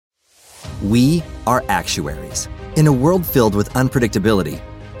We are actuaries. In a world filled with unpredictability,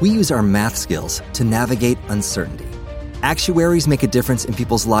 we use our math skills to navigate uncertainty. Actuaries make a difference in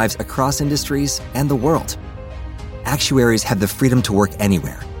people's lives across industries and the world. Actuaries have the freedom to work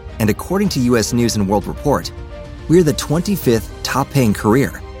anywhere, and according to U.S. News & World Report, we're the 25th top-paying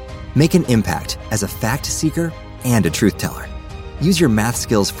career. Make an impact as a fact seeker and a truth teller. Use your math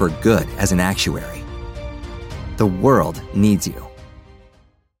skills for good as an actuary. The world needs you.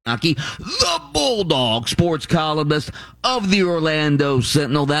 The Bulldog sports columnist of the Orlando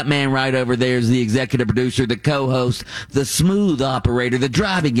Sentinel. That man right over there is the executive producer, the co-host, the smooth operator, the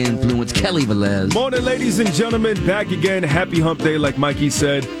driving influence, Kelly Velez. Morning, ladies and gentlemen. Back again. Happy hump day, like Mikey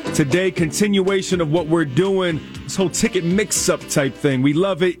said. Today, continuation of what we're doing, this whole ticket mix-up type thing. We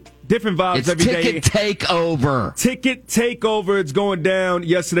love it. Different vibes it's every day. Ticket takeover. Ticket takeover. It's going down.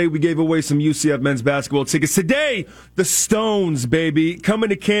 Yesterday, we gave away some UCF men's basketball tickets. Today, the Stones, baby. Coming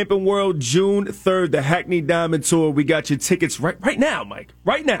to Camping World June 3rd, the Hackney Diamond Tour. We got your tickets right now, Mike.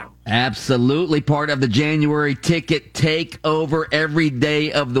 Right now. Absolutely. Part of the January ticket takeover. Every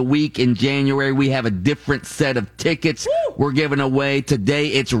day of the week in January, we have a different set of tickets we're giving away. Today,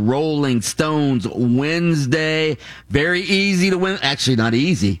 it's Rolling Stones Wednesday. Very easy to win. Actually, not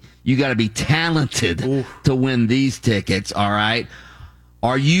easy. You got to be talented to win these tickets, all right?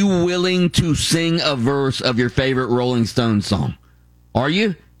 Are you willing to sing a verse of your favorite Rolling Stones song? Are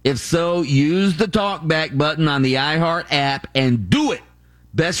you? If so, use the talkback button on the iHeart app and do it.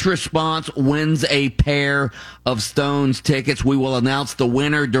 Best response wins a pair of Stones tickets. We will announce the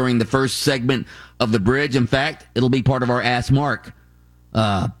winner during the first segment of the bridge. In fact, it'll be part of our Ask Mark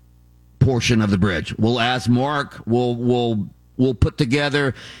portion of the bridge. We'll ask Mark. We'll put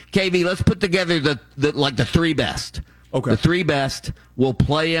together, KV, let's put together the three best. Okay. The three best. We'll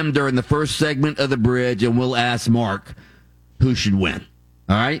play them during the first segment of the bridge, and we'll ask Mark who should win.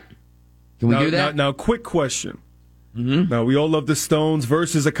 All right? Can we do that? Now, quick question. Mm-hmm. Now, we all love the Stones.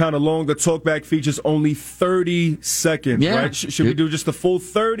 Verses are kind of long. The talkback features only 30 seconds, right? Should we do just the full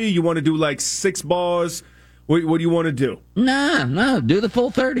 30? You want to do like 6 bars? What do you want to do? No. Do the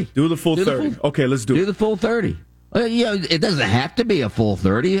full 30. Do the full 30. Okay, let's do it. Do the full 30. It doesn't have to be a full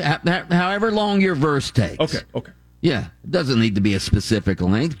 30, however long your verse takes. Okay. Yeah, it doesn't need to be a specific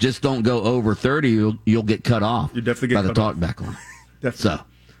length. Just don't go over 30. You'll get cut off. You definitely get by the talkback line. Definitely. So,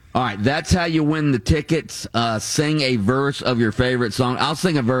 all right, that's how you win the tickets. Sing a verse of your favorite song. I'll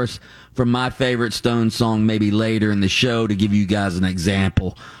sing a verse from my favorite Stone song maybe later in the show to give you guys an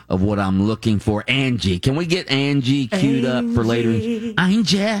example of what I'm looking for. Angie. Can we get Angie queued up for later?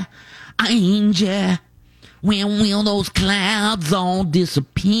 Angie. When will those clouds all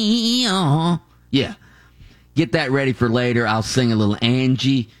disappear? Yeah. Get that ready for later. I'll sing a little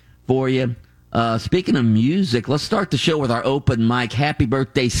Angie for you. Speaking of music, let's start the show with our open mic. Happy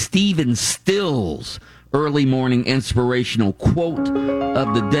birthday, Stephen Stills. Early morning inspirational quote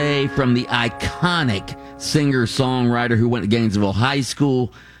of the day from the iconic singer-songwriter who went to Gainesville High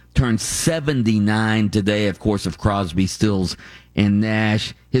School. Turned 79 today, of course, of Crosby, Stills, and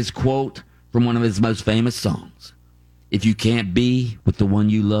Nash. His quote from one of his most famous songs. If you can't be with the one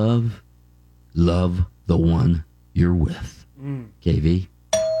you love, love the one you're with. KV?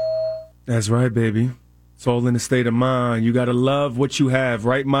 That's right, baby. It's all in the state of mind. You got to love what you have,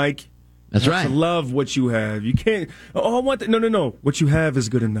 right, Mike? That's right. To love what you have. You can't, I want that. No. What you have is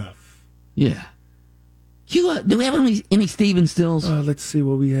good enough. Yeah. Do we have any Stephen Stills? Let's see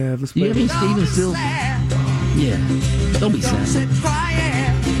what we have. Let's Do you play. have any Stephen Stills? Yeah. Don't be sad.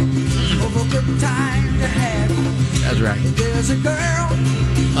 That's right.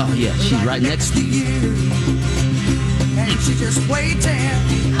 Oh, yeah, she's right next to you. And she's just waiting.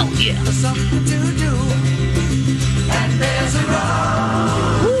 Oh, yeah. For something to do. And there's a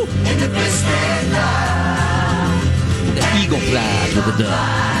road in the distant night. The eagle flies with the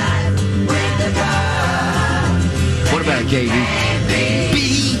dove. What about it, KV?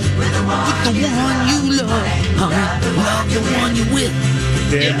 Be with the one you love. Love the one you're with.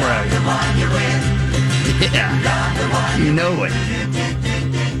 Damn right. The one you're with. Yeah. You know it.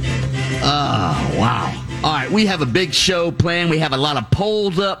 Oh, wow. All right, we have a big show planned. We have a lot of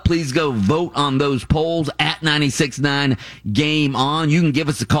polls up. Please go vote on those polls at 96.9 Game On. You can give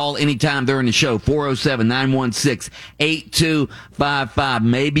us a call anytime during the show, 407-916-8255.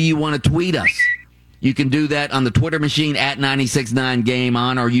 Maybe you want to tweet us. You can do that on the Twitter machine at 96.9 Game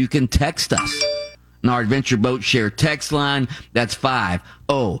On, or you can text us on our Adventure Boat Share text line. That's 508-5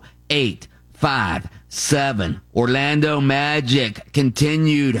 7. Orlando Magic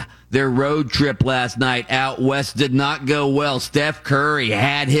continued their road trip last night out west. Did not go well. Steph Curry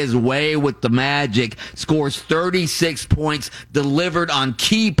had his way with the Magic, scores 36 points, delivered on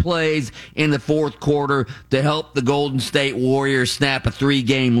key plays in the fourth quarter to help the Golden State Warriors snap a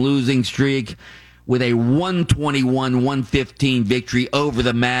 3-game losing streak with a 121-115 victory over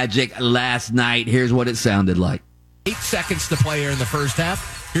the Magic last night. Here's what it sounded like. 8 seconds to play here in the first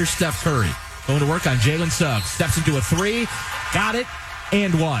half. Here's Steph Curry going to work on Jalen Suggs. Steps into a 3. Got it.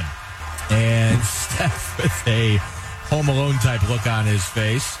 And 1. And Steph with a Home Alone type look on his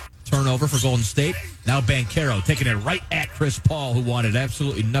face. Turnover for Golden State. Now Banchero taking it right at Chris Paul, who wanted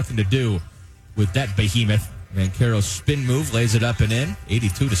absolutely nothing to do with that behemoth. Banchero's spin move lays it up and in.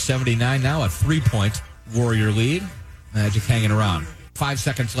 82-79 now, a 3-point Warrior lead. Magic hanging around. 5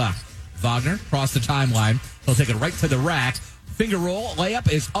 seconds left. Wagner across the timeline. He'll take it right to the rack. Finger roll,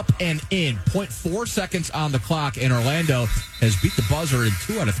 layup is up and in. 0.4 seconds on the clock, and Orlando has beat the buzzer in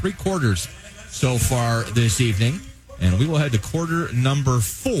 2 out of 3 quarters so far this evening. And we will head to quarter number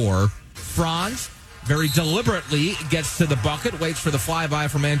 4. Franz very deliberately gets to the bucket, waits for the flyby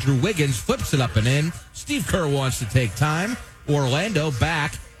from Andrew Wiggins, flips it up and in. Steve Kerr wants to take time. Orlando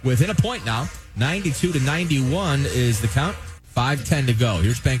back within a point now. 92-91 is the count. 5:10 to go.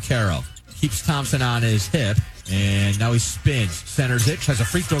 Here's Banchero. Keeps Thompson on his hip. And now he spins. Centers it. Has a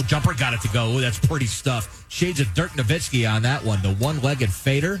free throw jumper. Got it to go. Ooh, that's pretty stuff. Shades of Dirk Nowitzki on that one. The one-legged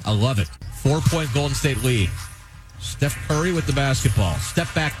fader. I love it. 4-point Golden State lead. Steph Curry with the basketball. Step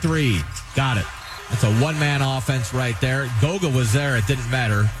back 3. Got it. That's a one-man offense right there. Goga was there. It didn't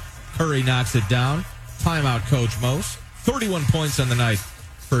matter. Curry knocks it down. Timeout, Coach Mose. 31 points on the night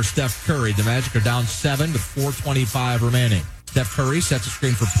for Steph Curry. The Magic are down 7 with 4:25 remaining. Steph Curry sets a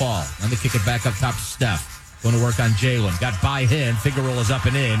screen for Paul. And they kick it back up top to Steph. Going to work on Jalen. Got by him. Finger roll is up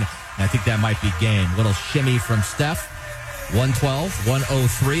and in. And I think that might be game. Little shimmy from Steph. 112,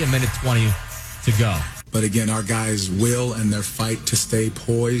 103, a minute 20 to go. But again, our guys' will and their fight to stay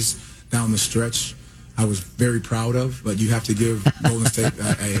poised down the stretch, I was very proud of. But you have to give Golden State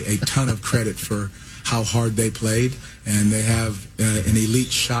a ton of credit for how hard they played. And they have an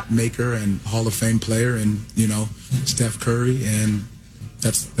elite shot maker and Hall of Fame player and, Steph Curry. And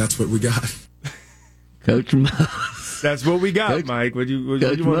that's what we got. Coach Mose. That's what we got, Coach, Mike. What you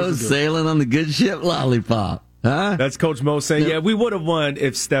Coach want us Mose to do? sailing on the good ship lollipop. Huh? That's Coach Mose saying, yeah, we would have won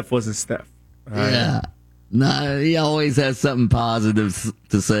if Steph wasn't Steph. All right? Yeah. No, he always has something positive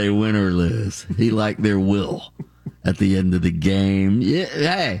to say, win or lose. He liked their will at the end of the game.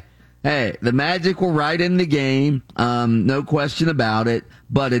 Yeah, hey, the Magic were right in the game. No question about it.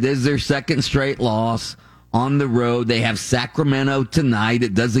 But it is their second straight loss on the road. They have Sacramento tonight.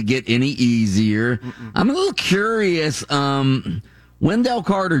 It doesn't get any easier. I'm a little curious. Wendell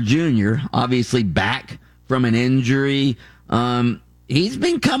Carter Jr., obviously back from an injury. He's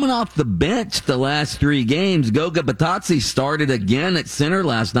been coming off the bench the last 3 games. Goga Batazzi started again at center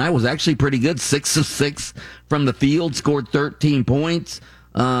last night. Was actually pretty good. 6 of 6 from the field. Scored 13 points.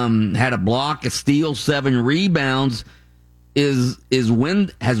 Had a block, a steal, 7 rebounds. Has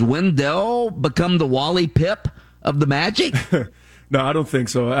Wendell become the Wally Pip of the Magic? No, I don't think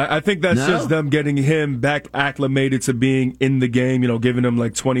so. I think that's just them getting him back acclimated to being in the game, giving him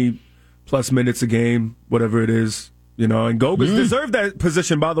like 20-plus minutes a game, whatever it is. And Goga's deserved that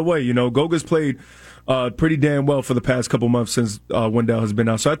position, by the way. Goga's played pretty damn well for the past couple months since Wendell has been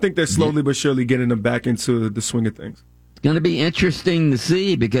out. So I think they're slowly but surely getting him back into the swing of things. Going to be interesting to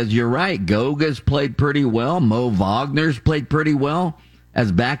see because you're right. Goga's played pretty well. Mo Wagner's played pretty well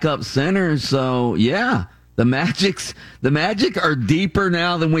as backup centers. So, yeah, the Magic are deeper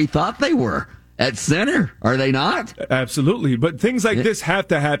now than we thought they were at center. Are they not? Absolutely. But things like this have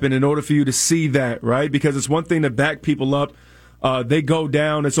to happen in order for you to see that, right? Because it's one thing to back people up. They go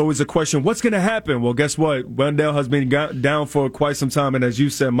down. It's always a question, what's going to happen? Well, guess what? Wendell has been down for quite some time. And as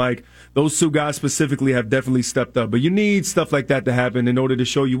you said, Mike, those 2 guys specifically have definitely stepped up. But you need stuff like that to happen in order to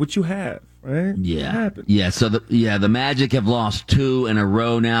show you what you have, right? Yeah. Yeah. So the Magic have lost 2 in a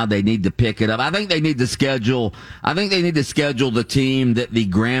row now. They need to pick it up. I think they need to schedule the team that the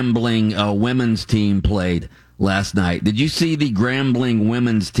Grambling women's team played last night. Did you see the Grambling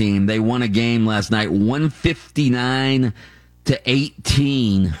women's team? They won a game last night, 159-18.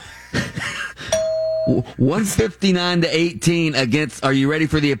 159-18 against, are you ready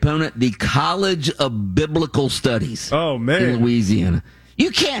for the opponent? The College of Biblical Studies. Oh, man. In Louisiana. You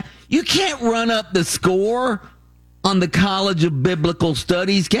can't run up the score on the College of Biblical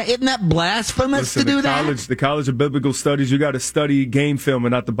Studies. Isn't that blasphemous to do that? The College of Biblical Studies, you got to study game film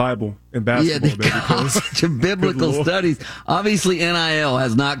and not the Bible in basketball, Yeah, the baby. College of Biblical Studies. Obviously, NIL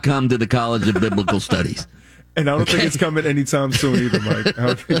has not come to the College of Biblical Studies. And I don't think it's coming anytime soon either, Mike. I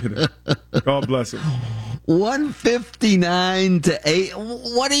don't think it is. God bless him. 159 to 8.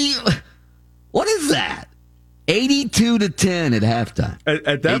 What is that? 82 to 10 at halftime.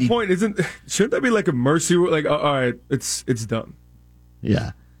 At that point, shouldn't that be like a mercy rule? Like, all right, it's done.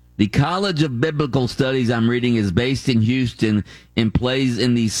 Yeah. The College of Biblical Studies, I'm reading, is based in Houston and plays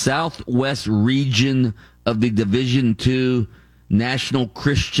in the Southwest region of the Division II National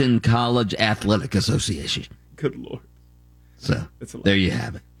Christian College Athletic Association. Good Lord. So, there you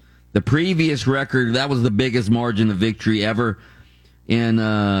have it. The previous record, that was the biggest margin of victory ever in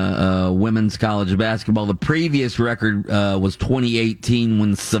women's college basketball. The previous record was 2018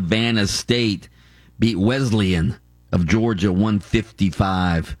 when Savannah State beat Wesleyan of Georgia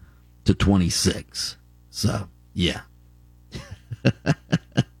 155 to 26. So, yeah.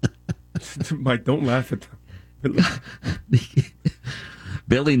 Mike, don't laugh at them.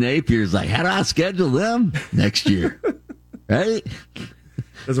 Billy Napier's like, how do I schedule them next year? Right?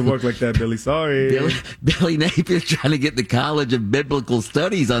 Doesn't work like that, Billy. Sorry. Billy Napier's trying to get the College of Biblical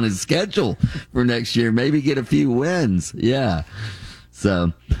Studies on his schedule for next year. Maybe get a few wins. Yeah.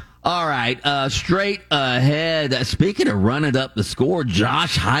 So, all right. Straight ahead. Speaking of running up the score,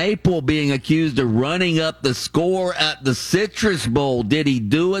 Josh Heupel being accused of running up the score at the Citrus Bowl. Did he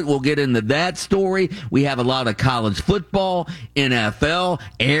do it? We'll get into that story. We have a lot of college football, NFL,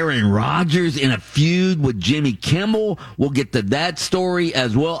 Aaron Rodgers in a feud with Jimmy Kimmel. We'll get to that story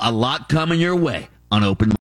as well. A lot coming your way on Open